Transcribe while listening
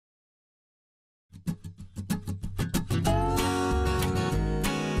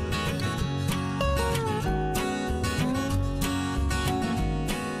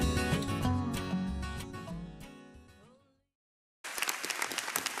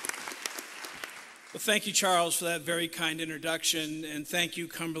Well, thank you, Charles, for that very kind introduction, and thank you,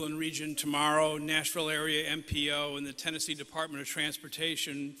 Cumberland Region Tomorrow, Nashville Area MPO, and the Tennessee Department of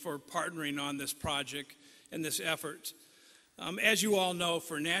Transportation for partnering on this project and this effort. As you all know,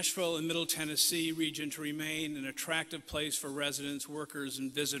 for Nashville and Middle Tennessee region to remain an attractive place for residents, workers,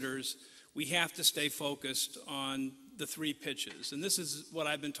 and visitors, we have to stay focused on the three pitches. And this is what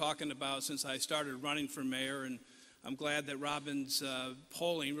I've been talking about since I started running for mayor, and I'm glad that Robin's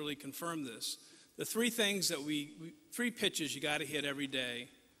polling really confirmed this. The three things that three pitches you got to hit every day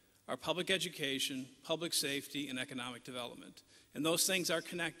are public education, public safety, and economic development. And those things are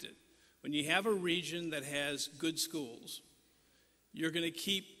connected. When you have a region that has good schools, you're going to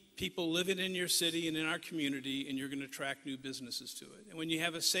keep people living in your city and in our community, and you're going to attract new businesses to it. And when you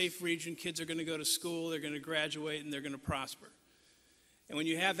have a safe region, kids are going to go to school, they're going to graduate, and they're going to prosper. And when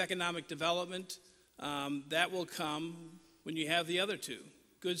you have economic development, that will come when you have the other two,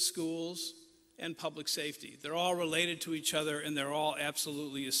 good schools and public safety. They're all related to each other, and they're all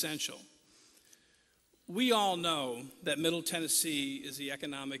absolutely essential. We all know that Middle Tennessee is the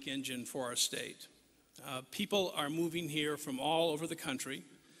economic engine for our state. People are moving here from all over the country.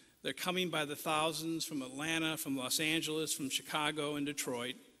 They're coming by the thousands from Atlanta, from Los Angeles, from Chicago, and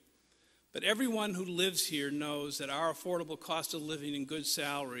Detroit. But everyone who lives here knows that our affordable cost of living and good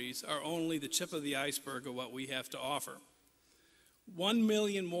salaries are only the tip of the iceberg of what we have to offer. 1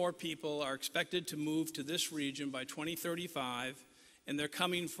 million more people are expected to move to this region by 2035, and they're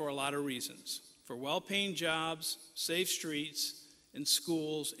coming for a lot of reasons. For well-paying jobs, safe streets, and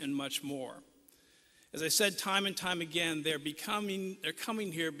schools, and much more. As I said time and time again, they're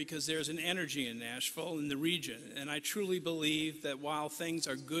coming here because there's an energy in Nashville and the region. And I truly believe that while things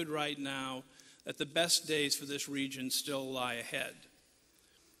are good right now, that the best days for this region still lie ahead.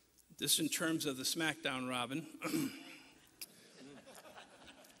 This in terms of the smackdown, Robin.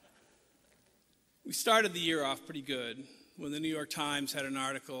 We started the year off pretty good when the New York Times had an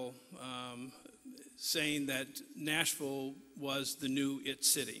article saying that Nashville was the new it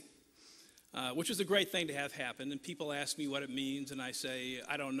city, which was a great thing to have happen. And people ask me what it means, and I say,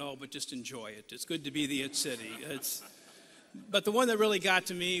 I don't know, but just enjoy it. It's good to be the it city. But the one that really got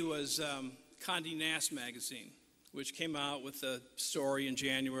to me was Condé Nast magazine, which came out with a story in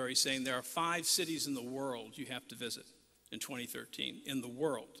January saying there are 5 cities in the world you have to visit in 2013, in the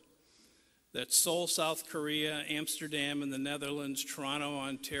world. That's Seoul, South Korea, Amsterdam in the Netherlands, Toronto,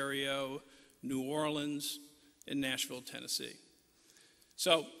 Ontario, New Orleans, and Nashville, Tennessee.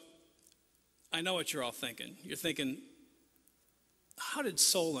 So I know what you're all thinking. You're thinking, how did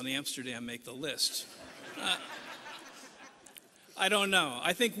Seoul and Amsterdam make the list? I don't know.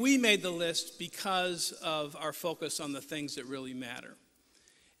 I think we made the list because of our focus on the things that really matter.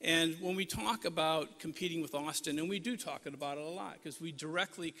 And when we talk about competing with Austin, and we do talk about it a lot, because we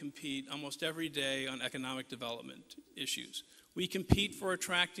directly compete almost every day on economic development issues. We compete for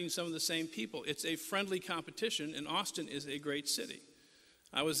attracting some of the same people. It's a friendly competition, and Austin is a great city.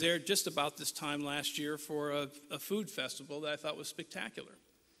 I was there just about this time last year for a food festival that I thought was spectacular.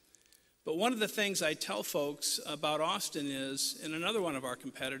 But one of the things I tell folks about Austin is, and another one of our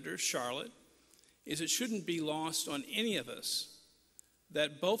competitors, Charlotte, is it shouldn't be lost on any of us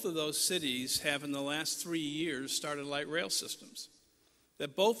that both of those cities have in the last 3 years started light rail systems.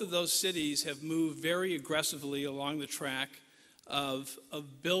 That both of those cities have moved very aggressively along the track of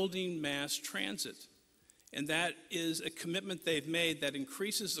building mass transit. And that is a commitment they've made that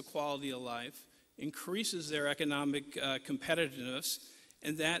increases the quality of life, increases their economic competitiveness,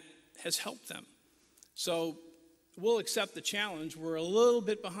 and that has helped them. So we'll accept the challenge. We're a little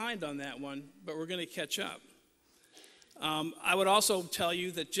bit behind on that one, but we're going to catch up. I would also tell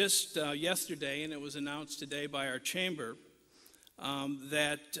you that just yesterday, and it was announced today by our chamber,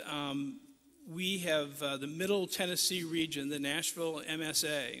 that we have the Middle Tennessee region, the Nashville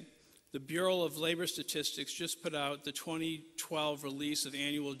MSA, the Bureau of Labor Statistics just put out the 2012 release of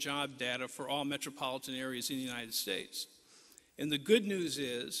annual job data for all metropolitan areas in the United States. And the good news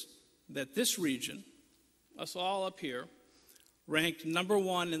is that this region, us all up here, ranked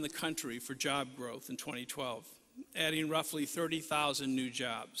 #1 in the country for job growth in 2012, adding roughly 30,000 new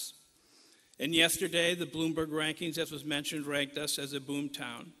jobs. And yesterday, the Bloomberg rankings, as was mentioned, ranked us as a boom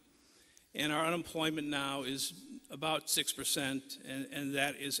town. And our unemployment now is about 6%, and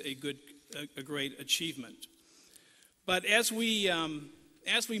that is a great achievement. But as we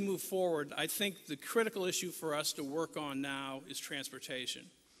move forward, I think the critical issue for us to work on now is transportation.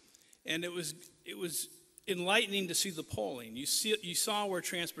 And it was enlightening to see the polling. You saw where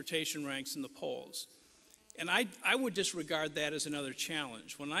transportation ranks in the polls. And I would disregard that as another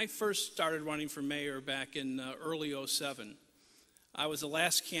challenge. When I first started running for mayor back in early '07, I was the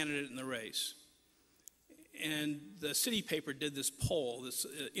last candidate in the race. and the city paper did this poll, this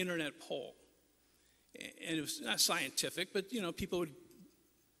internet poll. And it was not scientific, but, people would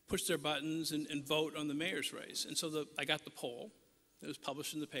push their buttons and vote on the mayor's race. And so I got the poll. It was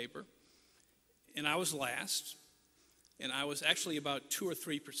published in the paper. And I was last. And I was actually about 2 or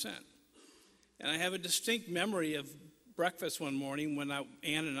 3%. And I have a distinct memory of breakfast one morning when Ann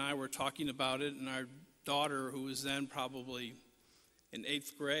and I were talking about it, and our daughter, who was then probably in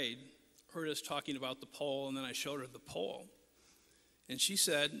 8th grade, heard us talking about the poll, and then I showed her the poll. And she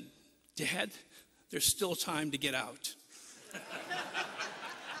said, "Dad, there's still time to get out."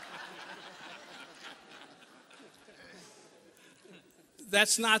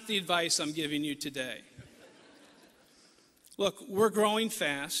 That's not the advice I'm giving you today. Look, we're growing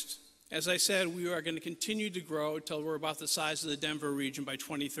fast. As I said, we are going to continue to grow until we're about the size of the Denver region by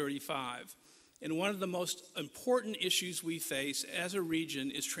 2035. And one of the most important issues we face as a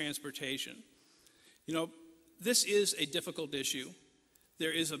region is transportation. This is a difficult issue.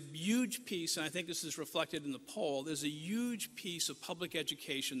 There is a huge piece, and I think this is reflected in the poll, there's a huge piece of public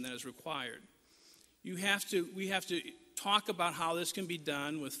education that is required. We have to talk about how this can be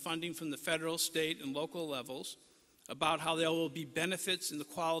done with funding from the federal, state, and local levels, about how there will be benefits in the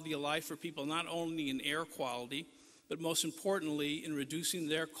quality of life for people, not only in air quality, but most importantly in reducing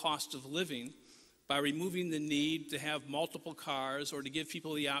their cost of living by removing the need to have multiple cars or to give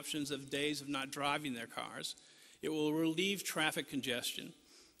people the options of days of not driving their cars. It will relieve traffic congestion.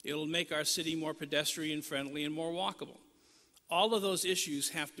 It will make our city more pedestrian friendly and more walkable. All of those issues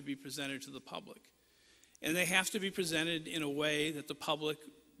have to be presented to the public. And they have to be presented in a way that the public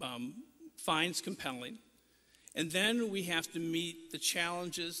finds compelling. And then we have to meet the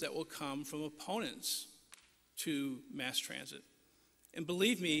challenges that will come from opponents to mass transit. And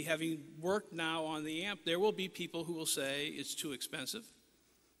believe me, having worked now on the AMP, there will be people who will say it's too expensive.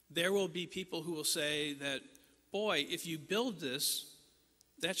 There will be people who will say that, boy, if you build this,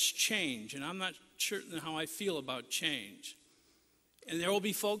 that's change. And I'm not certain how I feel about change. And there will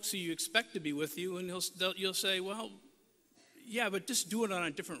be folks who you expect to be with you, and you'll say, well, yeah, but just do it on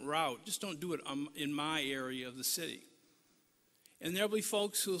a different route. Just don't do it in my area of the city. And there'll be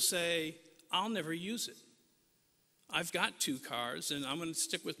folks who'll say, I'll never use it. I've got 2 cars, and I'm going to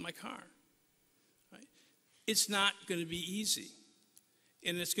stick with my car. Right? It's not going to be easy.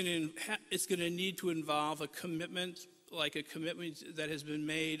 And it's going to need to involve a commitment, like a commitment that has been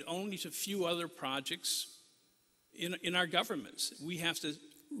made only to few other projects in our governments. We have to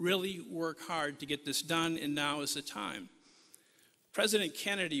really work hard to get this done, and now is the time. President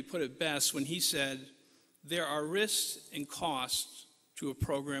Kennedy put it best when he said, there are risks and costs to a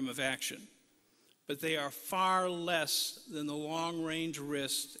program of action, but they are far less than the long-range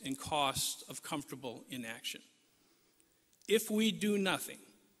risks and costs of comfortable inaction. If we do nothing,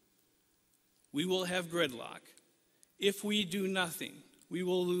 we will have gridlock. If we do nothing, we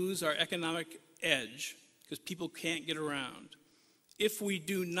will lose our economic edge because people can't get around. If we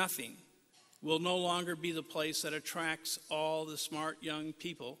do nothing, we'll no longer be the place that attracts all the smart young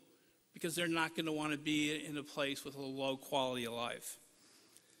people because they're not going to want to be in a place with a low quality of life.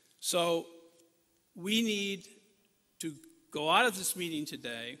 So we need to go out of this meeting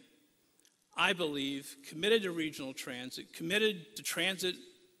today, I believe, committed to regional transit, committed to transit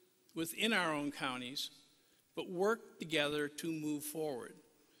within our own counties, but work together to move forward.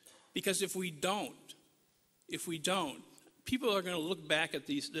 Because if we don't, people are going to look back at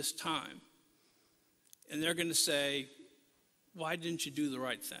this time, and they're going to say, why didn't you do the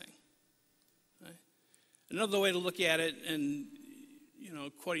right thing? Right? Another way to look at it, and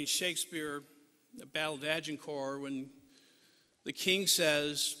quoting Shakespeare, the Battle of Agincourt, when the king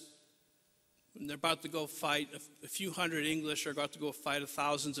says, when they're about to go fight, a few hundred English are about to go fight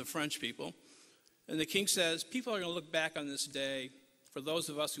thousands of French people, and the king says, people are going to look back on this day, for those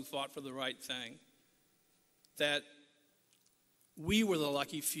of us who fought for the right thing, that we were the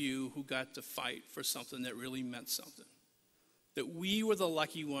lucky few who got to fight for something that really meant something. That we were the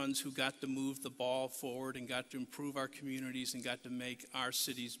lucky ones who got to move the ball forward and got to improve our communities and got to make our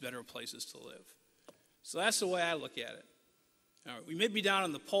cities better places to live. So that's the way I look at it. All right, we may be down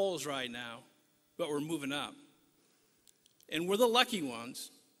in the polls right now, but we're moving up. And we're the lucky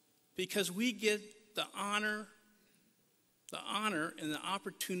ones because we get the honor and the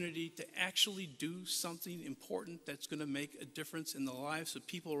opportunity to actually do something important that's going to make a difference in the lives of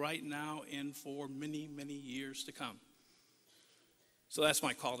people right now and for many, many years to come. So that's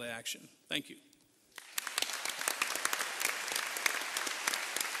my call to action. Thank you.